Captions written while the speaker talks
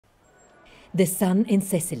The sun in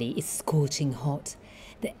Sicily is scorching hot.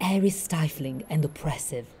 The air is stifling and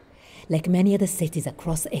oppressive. Like many other cities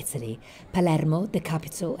across Italy, Palermo, the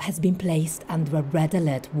capital, has been placed under a red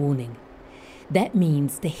alert warning. That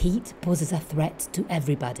means the heat poses a threat to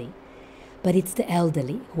everybody. But it's the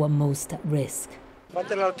elderly who are most at risk.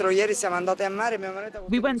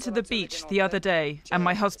 We went to the beach the other day and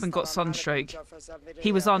my husband got sunstroke.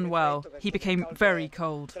 He was unwell. He became very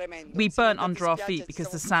cold. We burnt under our feet because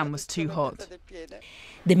the sand was too hot.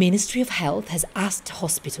 The Ministry of Health has asked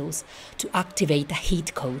hospitals to activate a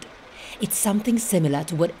heat code. It's something similar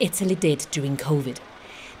to what Italy did during COVID,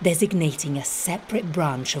 designating a separate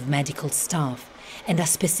branch of medical staff and a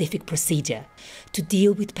specific procedure to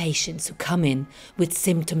deal with patients who come in with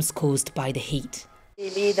symptoms caused by the heat.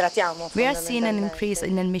 We are seeing an increase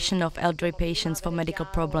in admission of elderly patients for medical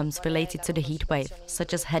problems related to the heat wave,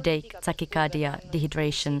 such as headache, tachycardia,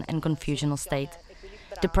 dehydration and confusional state.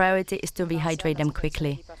 The priority is to rehydrate them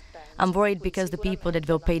quickly. I'm worried because the people that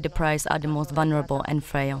will pay the price are the most vulnerable and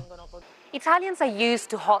frail. Italians are used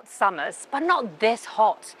to hot summers, but not this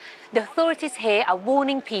hot. The authorities here are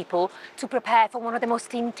warning people to prepare for one of the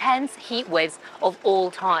most intense heat waves of all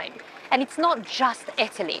time. And it's not just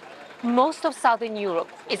Italy. Most of southern Europe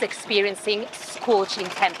is experiencing scorching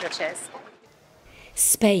temperatures.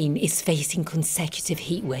 Spain is facing consecutive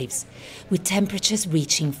heat waves, with temperatures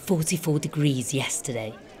reaching 44 degrees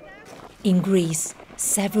yesterday. In Greece,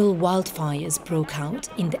 several wildfires broke out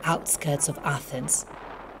in the outskirts of Athens.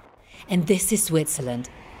 And this is Switzerland.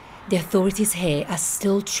 The authorities here are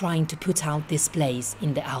still trying to put out this blaze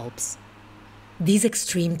in the Alps. These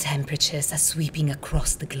extreme temperatures are sweeping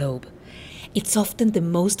across the globe. It's often the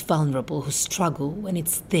most vulnerable who struggle when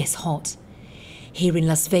it's this hot. Here in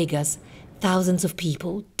Las Vegas, thousands of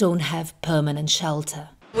people don't have permanent shelter.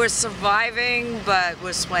 We're surviving, but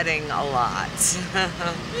we're sweating a lot.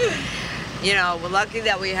 We're lucky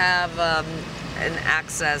that we have an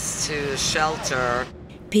access to shelter.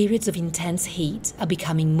 Periods of intense heat are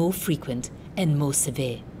becoming more frequent and more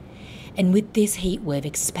severe. And with this heat wave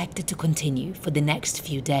expected to continue for the next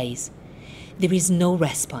few days, there is no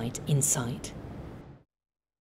respite in sight.